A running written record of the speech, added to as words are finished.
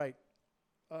Right.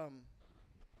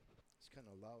 It's kind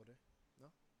of loud, eh? No?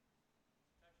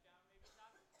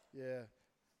 Yeah.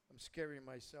 I'm scaring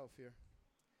myself here.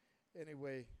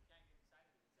 Anyway,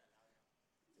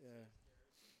 yeah.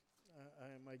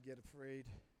 I might get afraid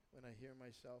when I hear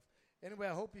myself. Anyway,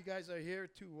 I hope you guys are here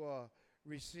to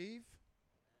receive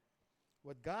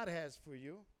what God has for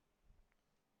you.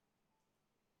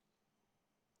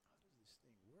 How does this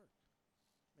thing work?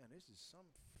 Man, this is some.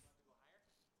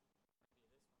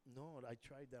 No, I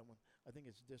tried that one. I think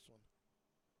it's this one.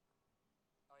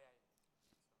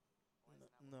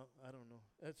 No, I don't know.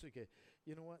 That's okay.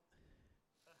 You know what?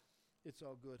 It's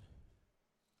all good.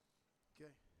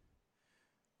 Okay.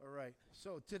 All right.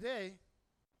 So today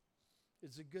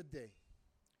is a good day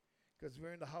because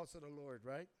we're in the house of the Lord,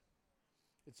 right?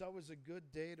 It's always a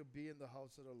good day to be in the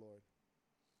house of the Lord.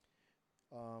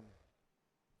 Um,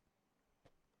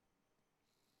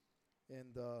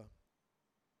 and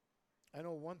I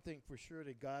know one thing for sure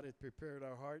that God had prepared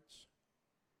our hearts,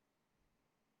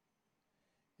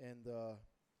 and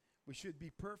we should be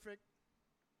perfect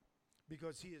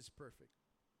because He is perfect.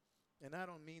 And I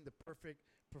don't mean the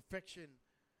perfection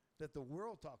that the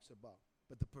world talks about,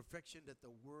 but the perfection that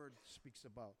the Word speaks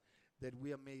about, that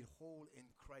we are made whole in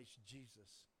Christ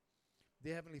Jesus.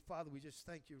 Dear Heavenly Father, we just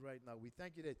thank you right now. We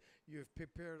thank you that you have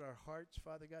prepared our hearts,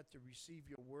 Father God, to receive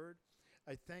your word.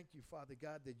 I thank you, Father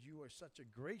God, that you are such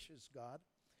a gracious God,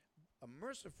 a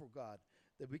merciful God,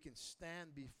 that we can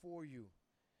stand before you.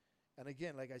 And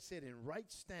again, like I said, in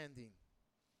right standing,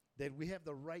 that we have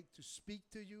the right to speak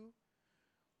to you,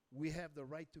 we have the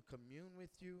right to commune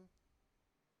with you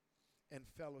and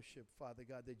fellowship, Father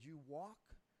God, that you walk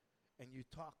and you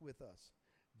talk with us.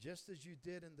 Just as you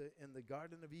did in the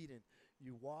Garden of Eden,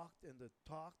 you walked and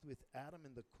talked with Adam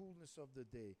in the coolness of the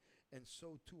day, and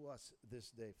so to us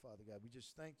this day, Father God. We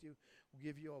just thank you. We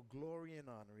give you all glory and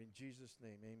honor in Jesus'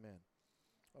 name. Amen.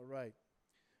 All right.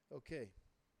 Okay.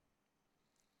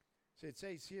 So it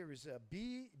says here is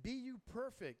be you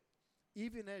perfect,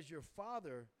 even as your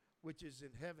Father which is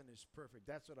in heaven is perfect.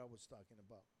 That's what I was talking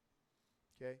about.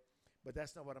 Okay? But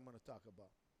that's not what I'm going to talk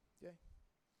about. Okay?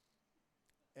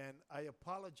 And I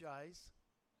apologize.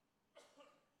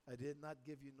 I did not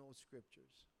give you no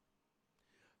scriptures.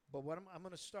 But what I'm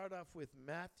going to start off with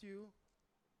Matthew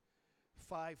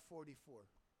 5:44.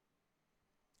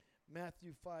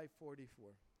 Matthew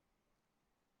 5:44.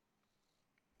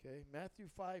 Okay, Matthew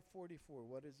 5:44.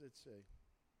 What does it say?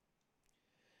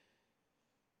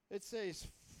 It says,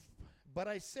 "But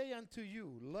I say unto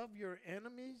you, love your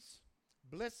enemies,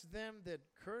 bless them that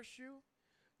curse you,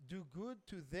 do good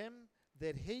to them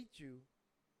that hate you,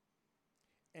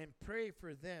 and pray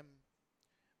for them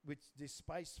which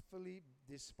despitefully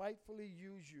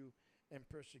use you and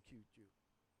persecute you."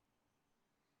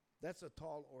 That's a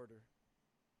tall order.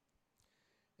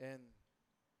 And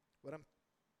what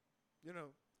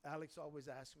Alex always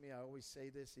asks me, I always say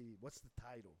this, what's the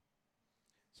title?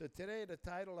 So today the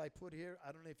title I put here,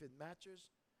 I don't know if it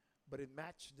matches, but it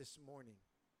matched this morning.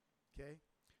 Okay?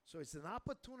 So it's an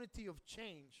opportunity of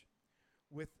change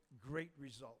with great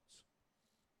results.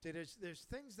 So there's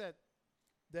things that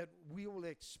we will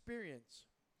experience.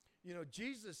 You know,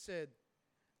 Jesus said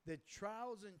that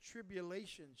trials and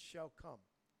tribulations shall come.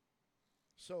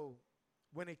 So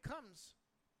when it comes,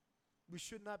 we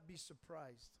should not be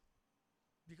surprised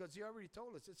because he already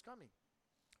told us it's coming.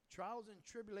 Trials and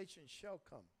tribulations shall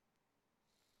come.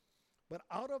 But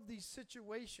out of these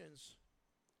situations,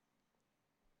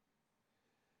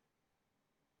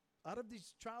 out of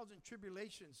these trials and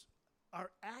tribulations,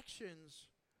 our actions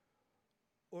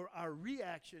or our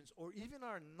reactions or even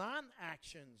our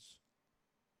non-actions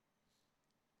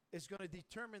is going to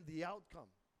determine the outcome.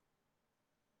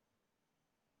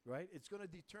 Right? It's going to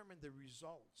determine the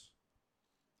results.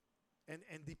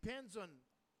 And depends on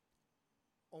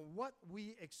what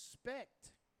we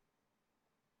expect.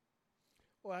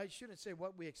 Or I shouldn't say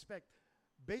what we expect,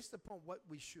 based upon what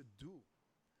we should do,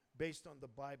 based on the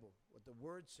Bible, what the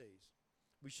Word says.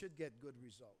 We should get good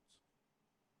results.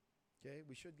 Okay?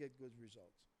 We should get good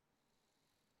results.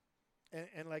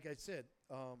 And like I said,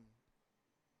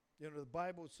 the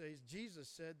Bible says, Jesus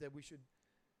said that we should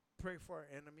pray for our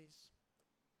enemies.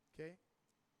 Okay?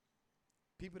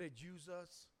 People that use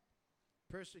us,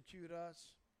 persecute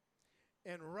us.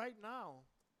 And right now,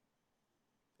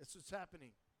 that's what's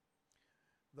happening.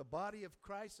 The body of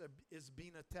Christ is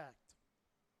being attacked.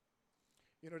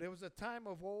 You know, there was a time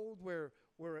of old where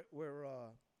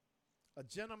a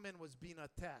gentleman was being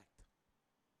attacked.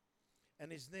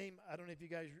 And his name, I don't know if you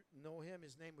guys know him,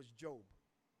 his name was Job.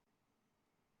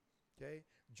 Okay?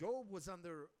 Job was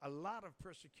under a lot of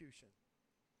persecution.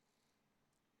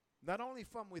 Not only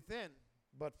from within,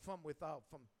 but from without,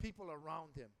 from people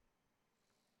around him.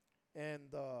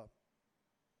 And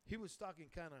he was talking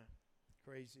kind of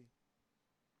crazy.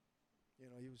 You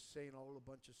know, he was saying a whole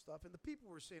bunch of stuff, and the people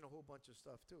were saying a whole bunch of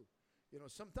stuff too. You know,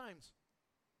 sometimes,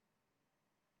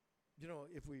 you know,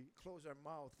 if we close our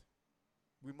mouth,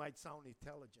 we might sound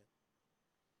intelligent.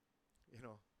 You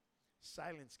know,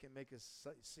 silence can make us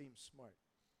seem smart.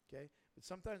 Okay? But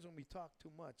sometimes when we talk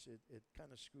too much, it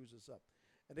kind of screws us up.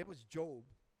 And there was Job,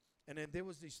 and then there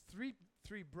was these three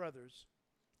brothers.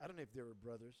 I don't know if they were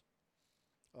brothers.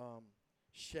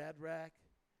 Shadrach,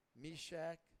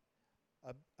 Meshach,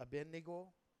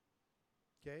 Abednego.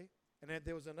 Okay? And then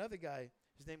there was another guy.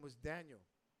 His name was Daniel.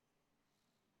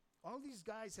 All these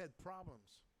guys had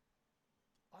problems.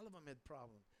 All of them had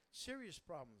problems. Serious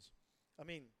problems. I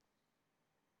mean,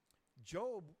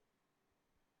 Job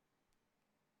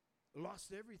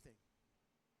lost everything.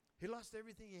 He lost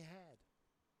everything he had.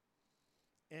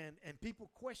 And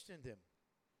people questioned him.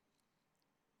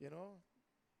 You know?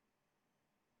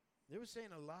 They were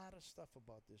saying a lot of stuff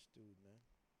about this dude, man.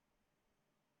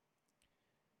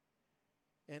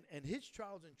 And his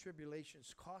trials and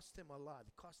tribulations cost him a lot.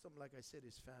 It cost him, like I said,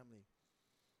 his family.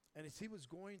 And as he was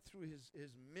going through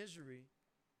his misery,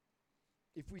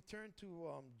 if we turn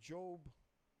to Job,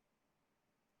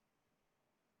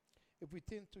 if we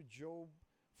turn to Job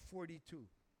 42.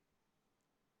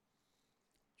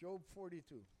 Job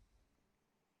 42.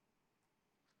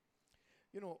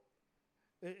 You know,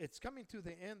 it's coming to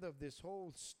the end of this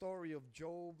whole story of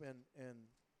Job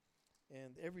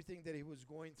and everything that he was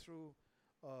going through.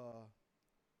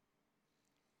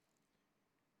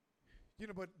 You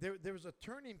know, but there was a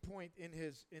turning point in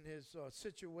his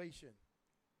situation.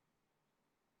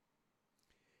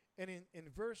 And in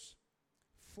verse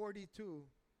 42,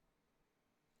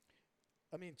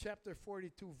 chapter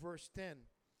 42, verse 10,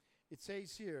 it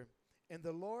says here, "And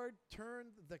the Lord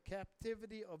turned the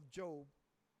captivity of Job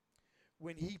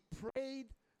when he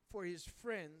prayed for his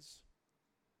friends.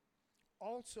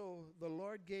 Also, the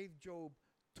Lord gave Job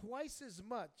twice as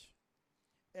much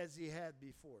as he had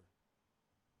before."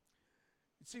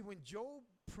 You see, when Job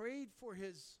prayed for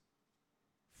his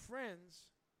friends,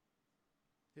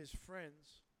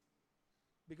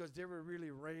 because they were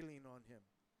really railing on him.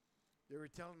 They were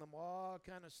telling him all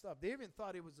kind of stuff. They even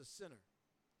thought he was a sinner.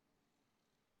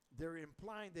 They were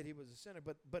implying that he was a sinner.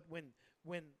 But when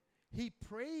he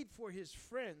prayed for his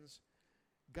friends,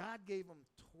 God gave him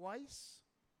twice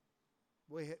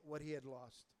what he had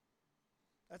lost.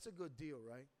 That's a good deal,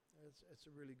 right? That's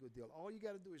a really good deal. All you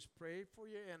got to do is pray for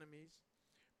your enemies.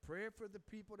 Pray for the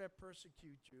people that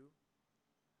persecute you.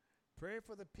 Pray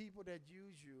for the people that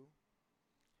use you.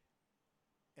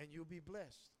 And you'll be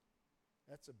blessed.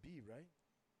 That's a B, right?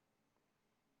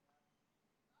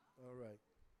 All right.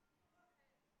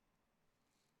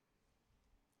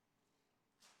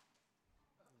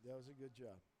 That was a good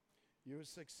job. You were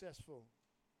successful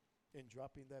in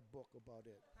dropping that book about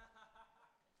it.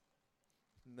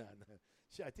 No.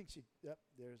 I think she, yep,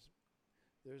 there's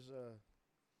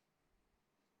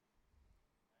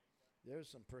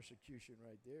some persecution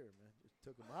right there, man. Just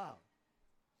took him out.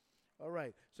 All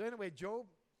right. So anyway, Job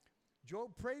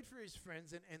prayed for his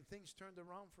friends, and things turned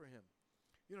around for him.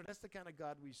 You know, that's the kind of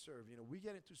God we serve. You know, we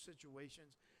get into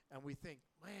situations, and we think,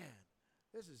 man,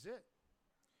 this is it.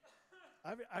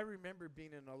 I remember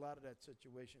being in a lot of that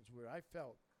situations where I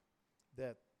felt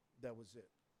that was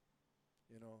it.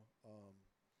 You know,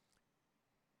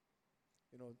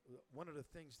 one of the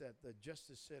things that the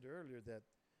justice said earlier, that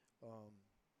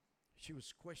she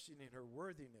was questioning her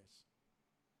worthiness.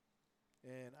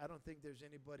 And I don't think there's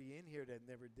anybody in here that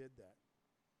never did that.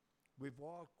 We've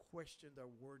all questioned our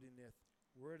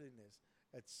worthiness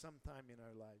at some time in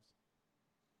our lives.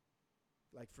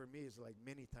 Like for me, it's like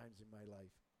many times in my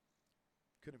life.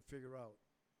 Couldn't figure out,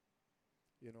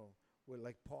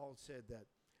 like Paul said that,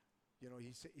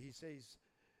 he says,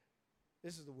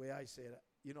 this is the way I say it,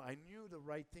 I knew the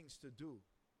right things to do.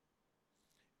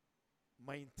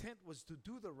 My intent was to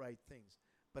do the right things,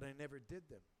 but I never did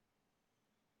them.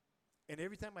 And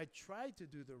every time I tried to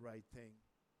do the right thing,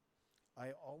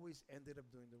 I always ended up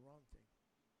doing the wrong thing.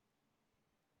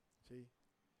 See?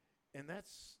 And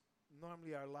that's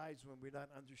normally our lives when we're not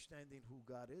understanding who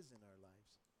God is in our lives.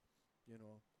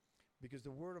 Because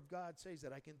the Word of God says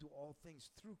that I can do all things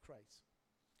through Christ.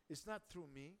 It's not through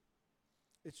me.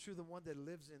 It's through the one that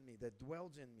lives in me, that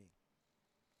dwells in me.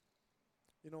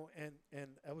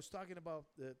 And I was talking about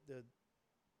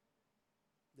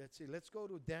let's go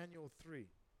to Daniel 3.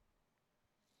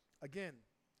 Again,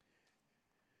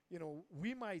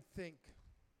 we might think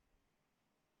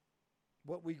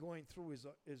what we're going through is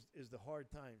the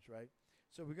hard times, right?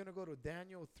 So we're going to go to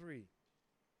Daniel 3.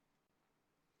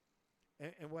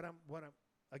 And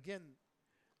again,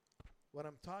 what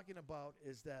I'm talking about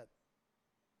is that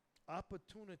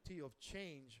opportunity of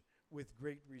change with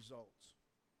great results.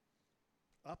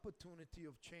 Opportunity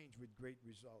of change with great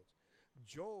results.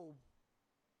 Job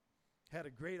had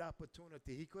a great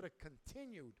opportunity. He could have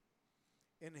continued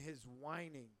in his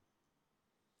whining,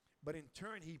 but in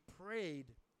turn he prayed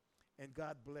and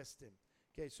God blessed him.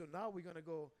 Okay, so now we're going to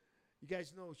go. You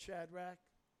guys know Shadrach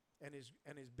and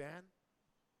his band?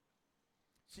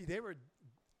 See, they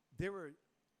were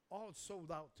all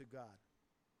sold out to God.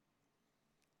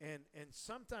 And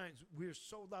sometimes we're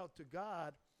sold out to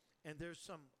God, and there's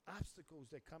some obstacles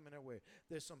that come in our way.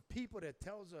 There's some people that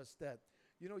tells us that,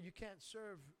 you can't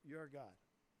serve your God.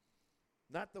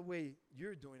 Not the way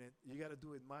you're doing it. You got to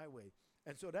do it my way.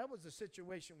 And so that was the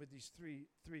situation with these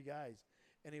three guys.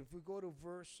 And if we go to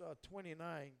verse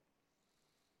 29,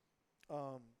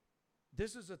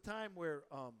 this is a time where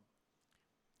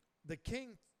the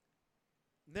king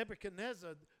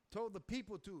Nebuchadnezzar told the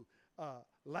people to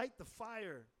light the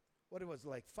fire, what it was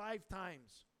like 5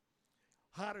 times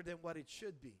hotter than what it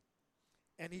should be.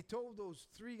 And he told those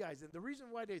 3 guys, and the reason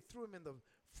why they threw him in the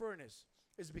furnace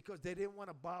is because they didn't want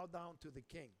to bow down to the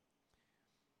king,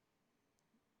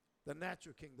 the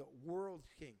natural king, the world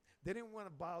king. They didn't want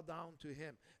to bow down to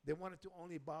him. They wanted to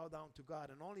only bow down to God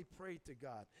and only pray to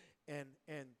God. And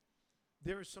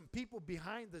there are some people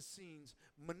behind the scenes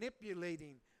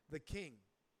manipulating the king,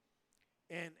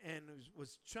 and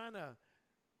was trying to.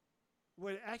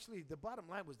 Well, actually, the bottom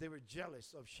line was they were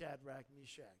jealous of Shadrach,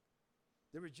 Meshach.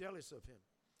 They were jealous of him.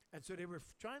 And so they were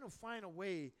trying to find a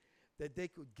way that they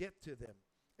could get to them.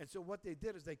 And so what they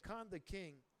did is they conned the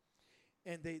king,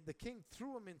 and the king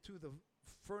threw him into the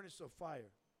furnace of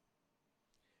fire.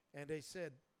 And they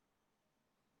said,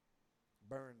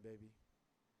 burn, baby.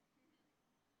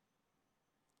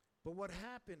 But what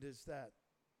happened is that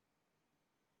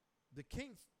the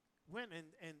king went,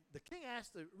 and the king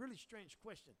asked a really strange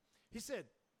question. He said,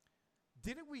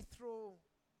 didn't we throw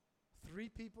 3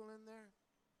 people in there?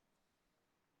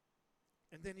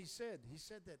 And then he said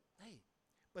that, hey,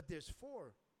 but there's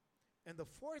 4. And the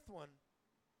 4th one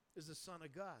is the Son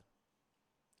of God.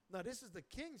 Now, this is the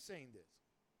king saying this.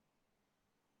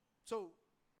 So,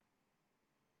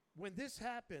 when this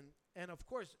happened, and of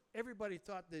course, everybody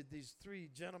thought that these 3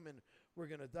 gentlemen were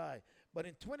going to die. But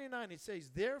in 29, it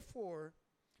says, therefore,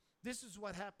 this is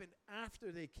what happened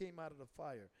after they came out of the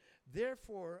fire.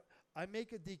 Therefore, I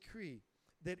make a decree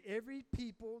that every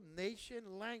people,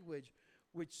 nation, language,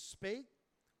 which spake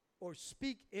or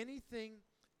speak anything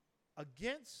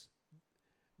against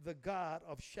the God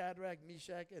of Shadrach,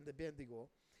 Meshach, and Abednego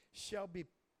shall be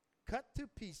cut to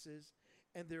pieces,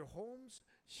 and their homes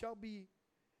shall be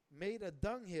made a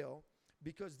dunghill,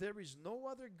 because there is no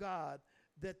other God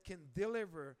that can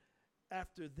deliver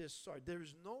after this sort. There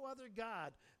is no other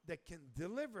God that can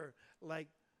deliver like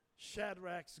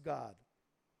Shadrach's God.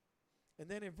 And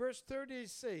then in verse 30 it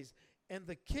says, and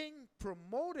the king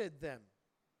promoted them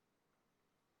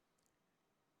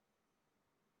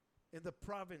in the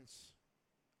province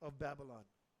of Babylon.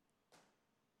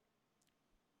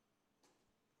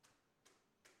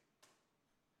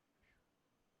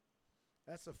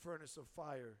 That's a furnace of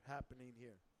fire happening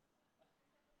here.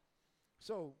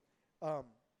 So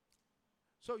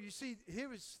you see,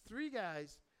 here is 3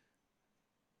 guys.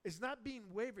 It's not being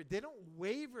wavered. They don't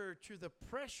waver to the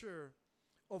pressure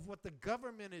of what the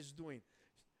government is doing.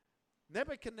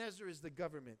 Nebuchadnezzar is the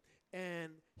government,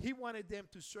 and he wanted them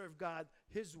to serve God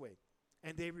his way,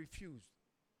 and they refused.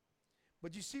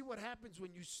 But you see what happens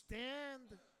when you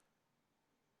stand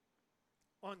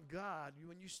on God,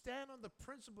 when you stand on the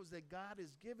principles that God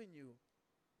has given you.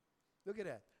 Look at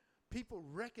that. People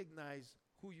recognize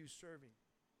who you're serving.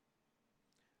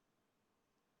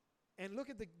 And look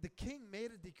at the king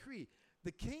made a decree.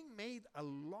 The king made a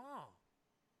law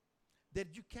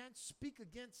that you can't speak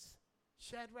against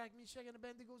Shadrach, Meshach, and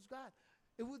Abednego's God.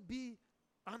 It would be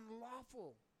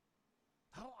unlawful.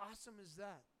 How awesome is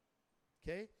that?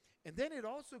 Okay? And then it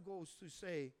also goes to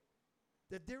say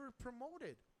that they were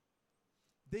promoted.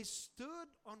 They stood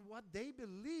on what they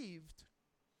believed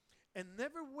and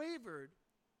never wavered,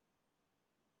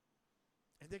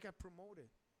 and they got promoted.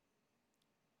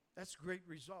 That's great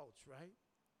results, right?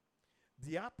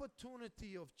 The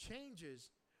opportunity of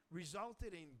changes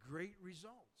resulted in great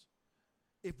results.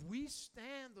 If we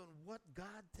stand on what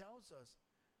God tells us,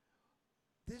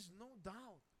 there's no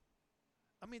doubt.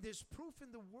 I mean, there's proof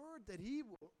in the word that he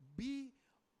will be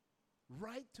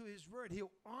right to his word.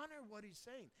 He'll honor what he's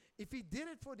saying. If he did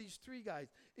it for these 3 guys,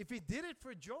 if he did it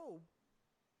for Job,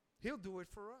 he'll do it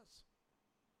for us.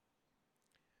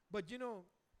 But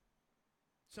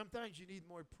Sometimes you need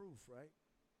more proof, right?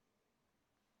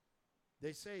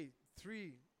 They say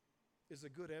 3 is a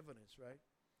good evidence, right?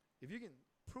 If you can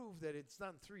prove that it's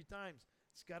done 3 times,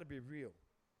 it's got to be real.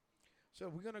 So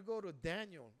we're going to go to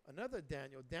Daniel, another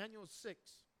Daniel, Daniel 6.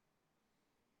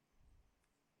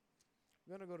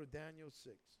 We're going to go to Daniel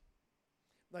 6.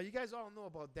 Now, you guys all know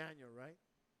about Daniel, right?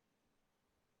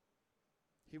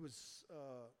 He was,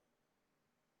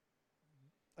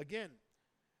 again,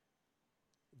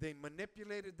 they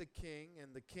manipulated the king,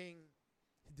 and the king,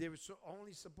 they were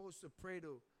only supposed to pray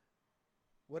to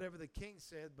whatever the king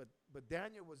said, but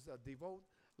Daniel was a devout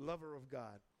lover of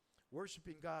God,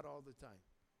 worshiping God all the time.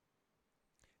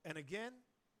 And again,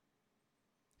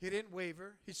 he didn't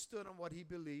waver. He stood on what he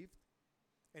believed,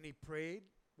 and he prayed,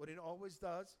 what he always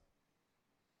does.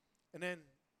 And then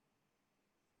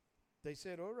they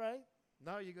said, all right,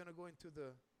 now you're going to go into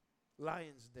the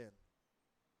lion's den.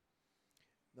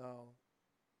 Now,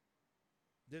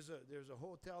 there's a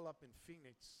hotel up in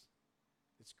Phoenix.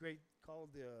 It's great,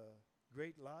 called the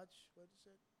Great Lodge. What is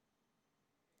it?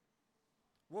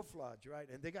 Wolf Lodge, right?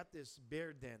 And they got this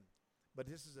bear den. But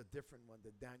this is a different one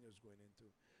that Daniel's going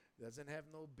into. It doesn't have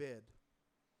no bed.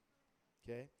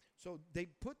 Okay? So they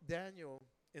put Daniel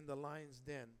in the lion's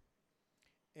den,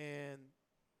 and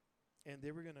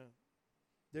they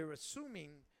were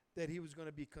assuming that he was going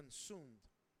to be consumed.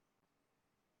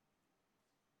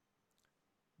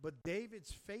 But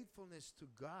David's faithfulness to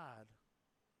God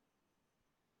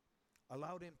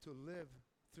allowed him to live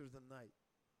through the night.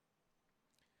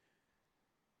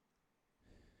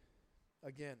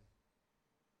 Again,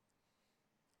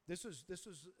 this was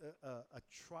a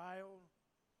trial,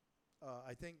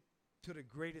 I think, to the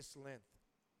greatest length.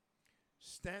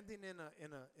 Standing in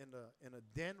a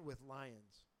den with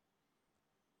lions.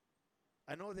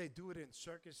 I know they do it in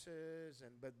circuses,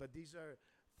 but these are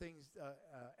things,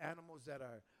 animals that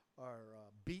are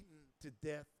beaten to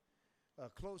death,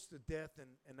 close to death,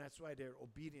 and that's why they're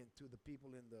obedient to the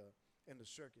people in the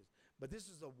circus. But this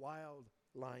is a wild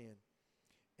lion,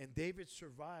 and David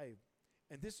survived.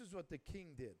 And this is what the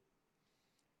king did.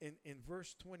 In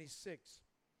verse 26,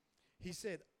 he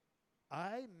said,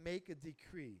 I make a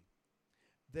decree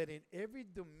that in every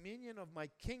dominion of my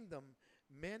kingdom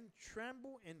men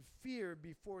tremble and fear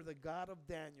before the God of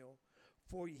Daniel,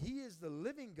 for he is the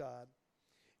living God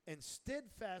and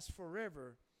steadfast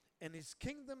forever, and his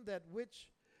kingdom that which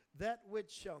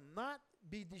shall not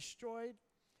be destroyed,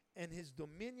 and his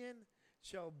dominion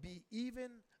shall be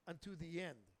even unto the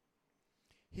end.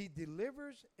 He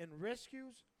delivers and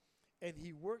rescues, and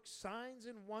he works signs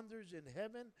and wonders in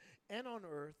heaven and on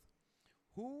earth,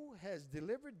 who has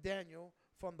delivered Daniel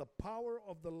from the power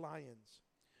of the lions.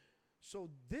 So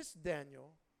this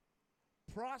Daniel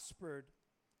prospered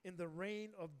in the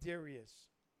reign of Darius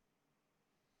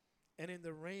and in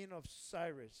the reign of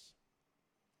Cyrus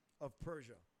of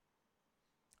Persia.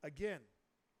 Again,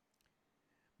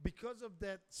 because of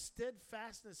that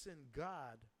steadfastness in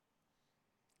God,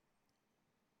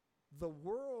 the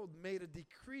world made a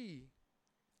decree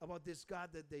about this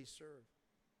God that they serve.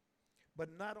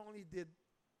 But not only did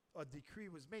a decree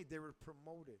was made, they were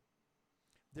promoted.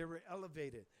 They were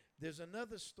elevated. There's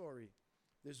another story.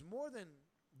 There's more than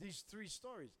these 3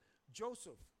 stories.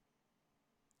 Joseph.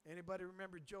 Anybody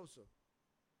remember Joseph?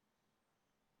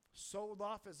 Sold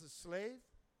off as a slave.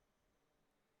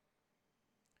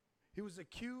 He was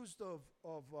accused of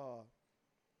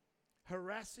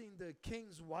harassing the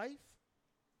king's wife,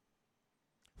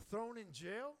 thrown in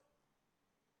jail,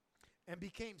 and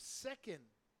became second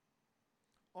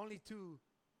only to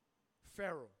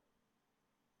Pharaoh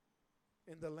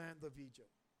in the land of Egypt.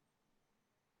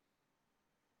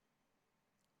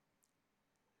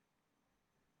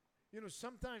 You know,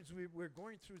 sometimes we're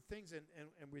going through things and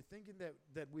we're thinking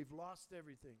that we've lost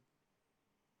everything.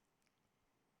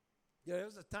 Yeah, there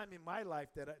was a time in my life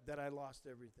that I lost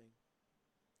everything.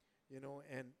 You know,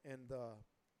 and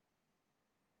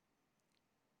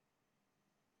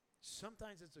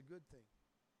sometimes it's a good thing.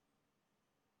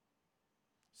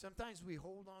 Sometimes we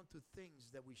hold on to things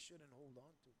that we shouldn't hold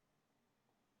on to.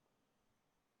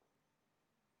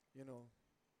 You know,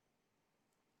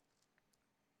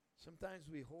 sometimes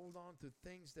we hold on to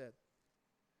things that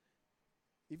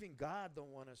even God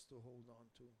don't want us to hold on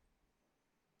to.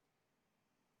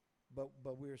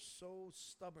 But we're so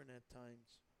stubborn at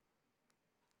times.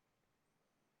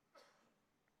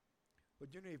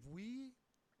 But you know, if we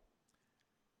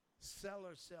sell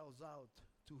ourselves out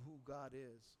to who God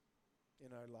is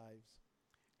in our lives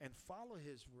and follow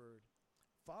his word,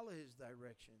 follow his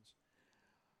directions,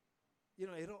 you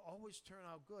know, it'll always turn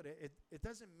out good. It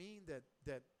doesn't mean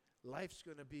that life's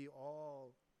going to be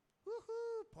all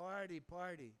woohoo, party.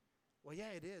 Well, yeah,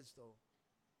 it is, though.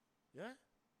 Yeah?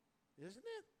 Isn't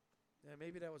it? Yeah,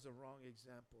 maybe that was a wrong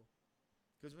example.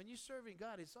 Because when you're serving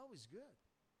God, it's always good.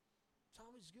 It's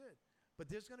always good. But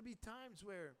there's going to be times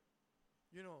where,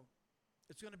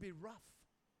 it's going to be rough.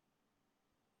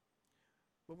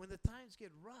 But when the times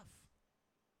get rough,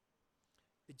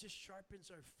 it just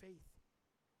sharpens our faith.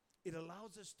 It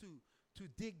allows us to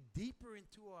dig deeper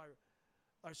into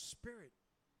our spirit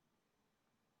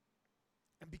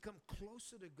and become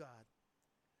closer to God.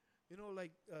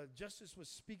 Like Justice was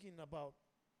speaking about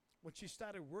when she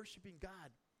started worshiping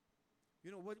God.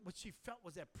 What she felt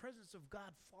was that presence of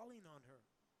God falling on her.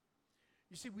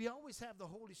 You see, we always have the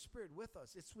Holy Spirit with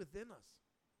us. It's within us.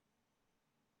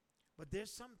 But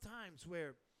there's some times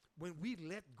where when we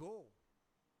let go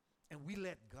and we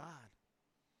let God,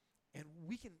 and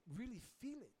we can really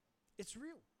feel it. It's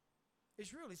real.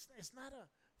 It's real. It's not a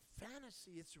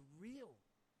fantasy. It's real.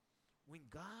 When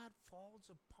God falls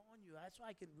upon you, that's why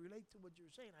I can relate to what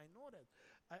you're saying. I know that.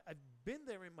 I've been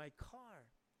there in my car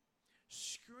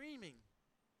screaming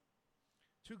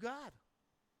to God.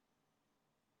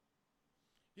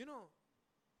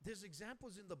 There's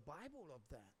examples in the Bible of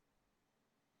that.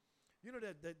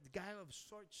 The guy of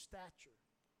short stature.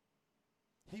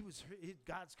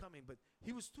 God's coming, but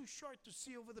he was too short to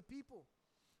see over the people.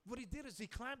 What he did is he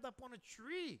climbed up on a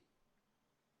tree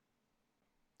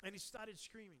and he started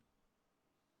screaming.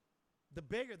 The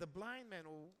beggar, the blind man,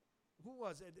 who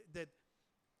was it that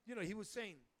he was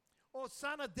saying, "Oh,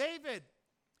 son of David,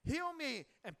 heal me."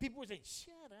 And people were saying,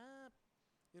 "Shut up,"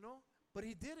 but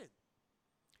he did it.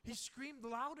 He screamed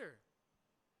louder.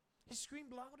 He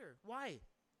screamed louder. Why?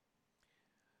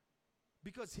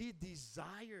 Because he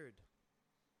desired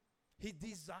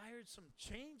some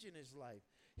change in his life.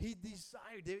 He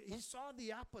saw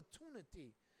the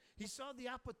opportunity. He saw the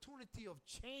opportunity of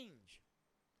change.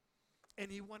 And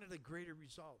he wanted a greater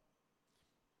result.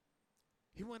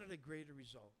 He wanted a greater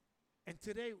result. And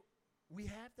today, we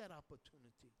have that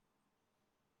opportunity.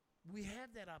 We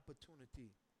have that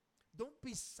opportunity. Don't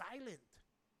be silent.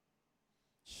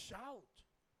 Shout.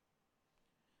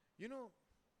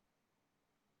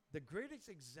 The greatest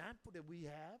example that we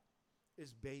have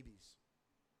is babies.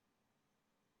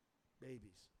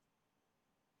 Babies.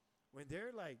 When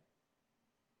they're like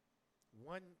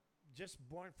one just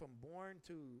born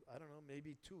to, I don't know,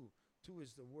 maybe two. Two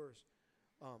is the worst.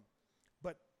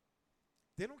 But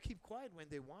they don't keep quiet when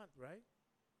they want, right?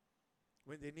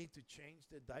 When they need to change,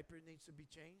 the diaper needs to be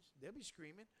changed, they'll be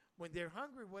screaming. When they're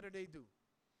hungry, what do?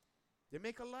 They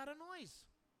make a lot of noise.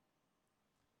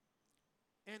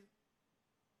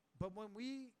 But when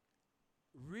we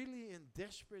really in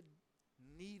desperate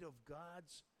need of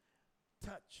God's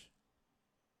touch,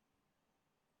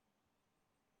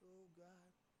 oh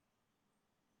God,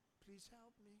 please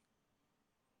help me.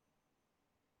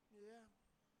 Yeah.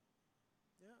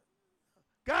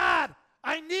 God,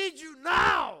 I need you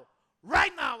now.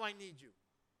 Right now, I need you.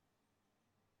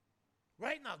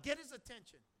 Right now, get his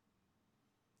attention.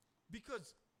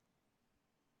 Because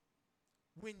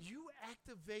when you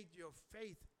activate your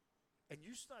faith and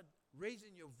you start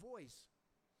raising your voice,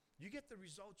 you get the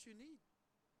results you need.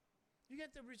 You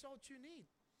get the results you need.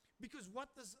 Because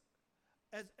what does,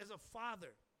 as a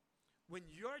father, when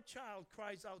your child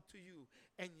cries out to you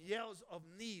and yells of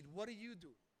need, what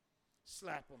do?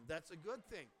 Slap them. That's a good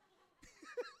thing.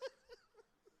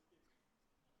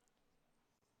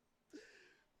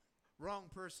 Wrong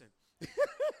person.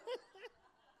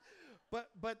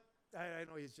 But I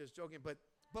know he's just joking, but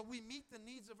we meet the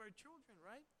needs of our children,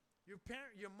 right?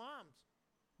 Your moms,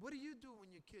 what do you do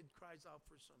when your kid cries out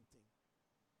for something?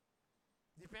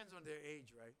 Depends on their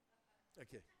age, right?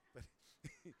 Okay,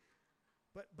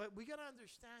 but we got to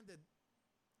understand that,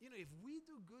 if we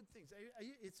do good things,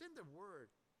 it's in the Word,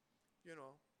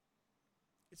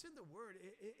 it's in the Word.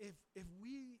 If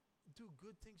we do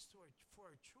good things for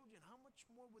our children, how much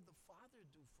more would the Father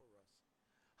do for us?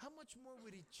 How much more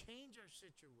would he change our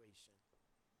situation?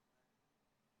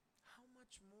 How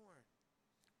much more?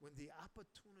 When the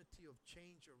opportunity of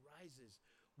change arises,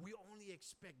 we only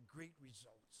expect great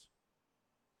results.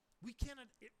 We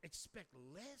cannot expect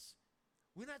less.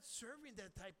 We're not serving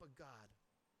that type of God.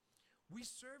 We're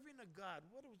serving a God.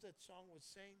 What was that song was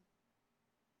saying?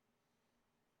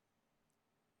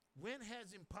 When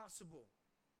has impossible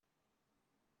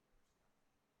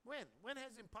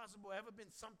ever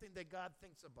been something that God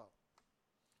thinks about?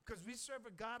 Because we serve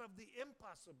a God of the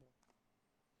impossible.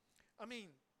 I mean,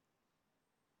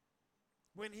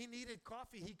 when he needed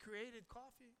coffee, he created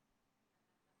coffee.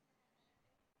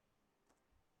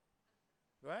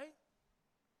 Right?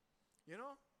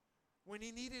 When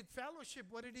he needed fellowship,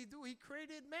 what did he do? He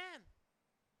created man.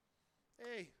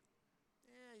 Hey,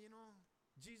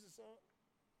 Jesus,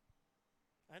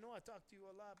 I know I talk to you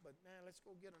a lot, but man, let's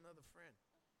go get another friend.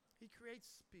 He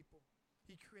creates people.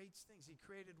 He creates things. He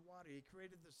created water. He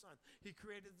created the sun. He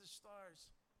created the stars.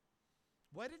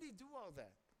 Why did he do all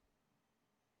that?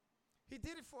 He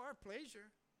did it for our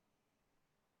pleasure.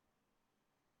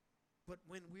 But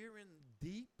when we're in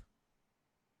deep,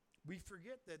 we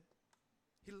forget that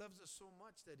he loves us so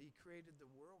much that he created the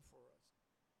world for us.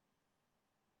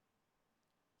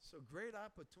 So great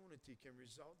opportunity can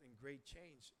result in great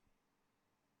change.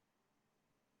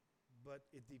 But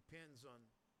it depends on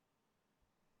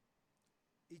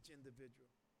each individual.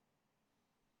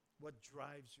 What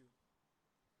drives you?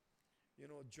 You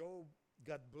know, Job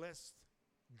got blessed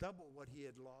double what he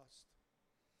had lost.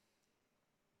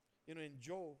 You know, in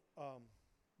Joel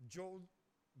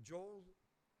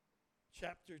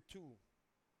chapter 2.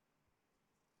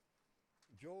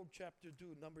 Joel chapter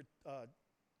 2,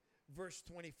 verse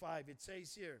 25, it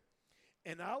says here,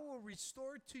 "And I will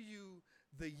restore to you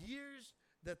the years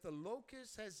that the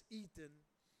locust has eaten,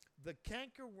 the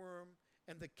cankerworm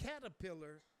and the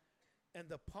caterpillar and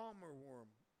the palmer worm."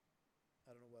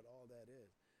 I don't know what all that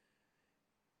is.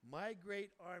 "My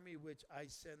great army which I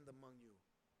send among you."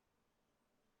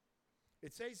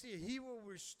 It says here, he will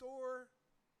restore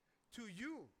to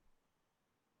you.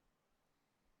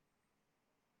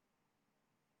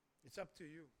 It's up to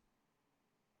you.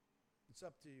 It's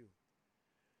up to you.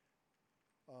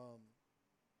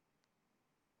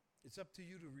 It's up to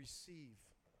you to receive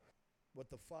what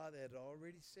the Father had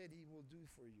already said he will do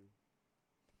for you.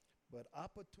 But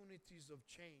opportunities of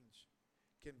change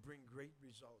can bring great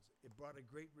results. It brought a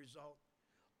great result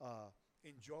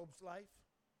in Job's life.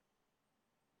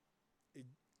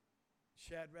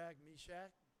 Shadrach,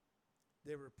 Meshach,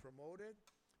 they were promoted.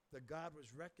 The God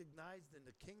was recognized in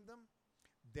the kingdom.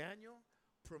 Daniel,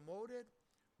 promoted,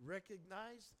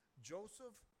 recognized.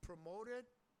 Joseph, promoted.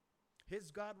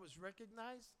 His God was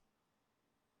recognized.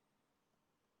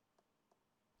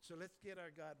 So let's get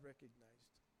our God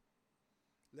recognized.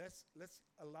 Let's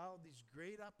allow these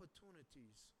great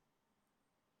opportunities,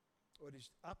 or these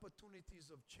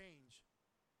opportunities of change,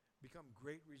 become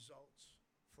great results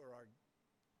for our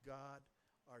God,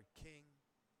 our King,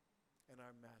 and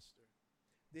our Master.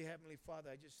 Dear Heavenly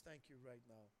Father, I just thank you right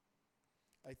now.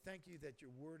 I thank you that your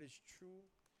word is true.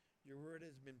 Your word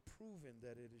has been proven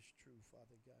that it is true,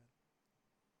 Father God.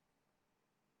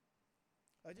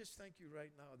 I just thank you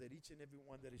right now that each and every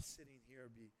one that is sitting here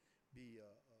be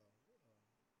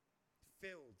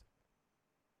filled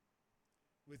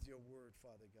with your word,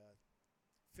 Father God.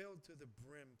 Filled to the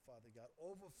brim, Father God.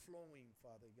 Overflowing,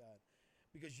 Father God.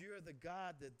 Because you're the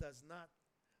God that does not,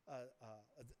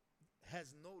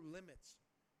 has no limits.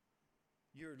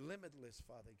 You're limitless,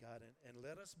 Father God. And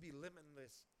let us be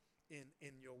limitless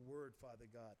in your word, Father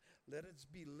God. Let us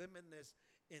be limitless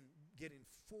in getting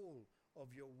full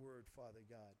of your word, Father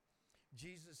God.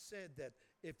 Jesus said that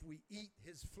if we eat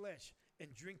his flesh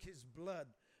and drink his blood,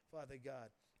 Father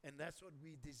God, and that's what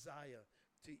we desire,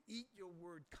 to eat your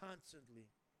word constantly.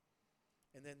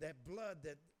 And then that blood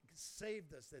that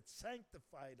saved us, that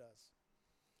sanctified us,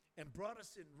 and brought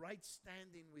us in right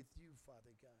standing with you,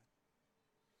 Father God.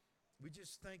 We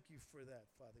just thank you for that,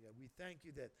 Father God. We thank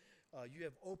you that you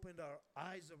have opened our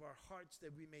eyes of our hearts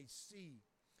that we may see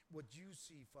what you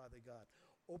see, Father God.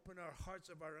 Open our hearts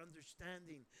of our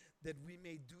understanding that we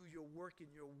may do your work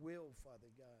in your will, Father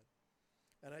God.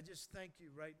 And I just thank you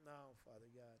right now, Father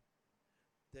God,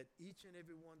 that each and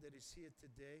every one that is here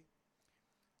today,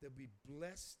 that be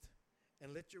blessed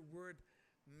and let your word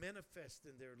manifest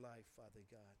in their life, Father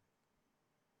God.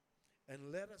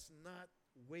 And let us not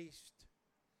waste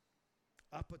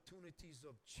opportunities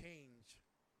of change,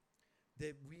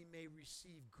 that we may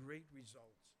receive great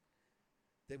results,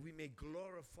 that we may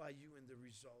glorify you in the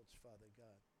results, Father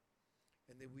God,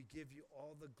 and that we give you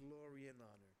all the glory and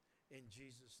honor. In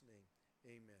Jesus' name,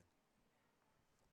 amen.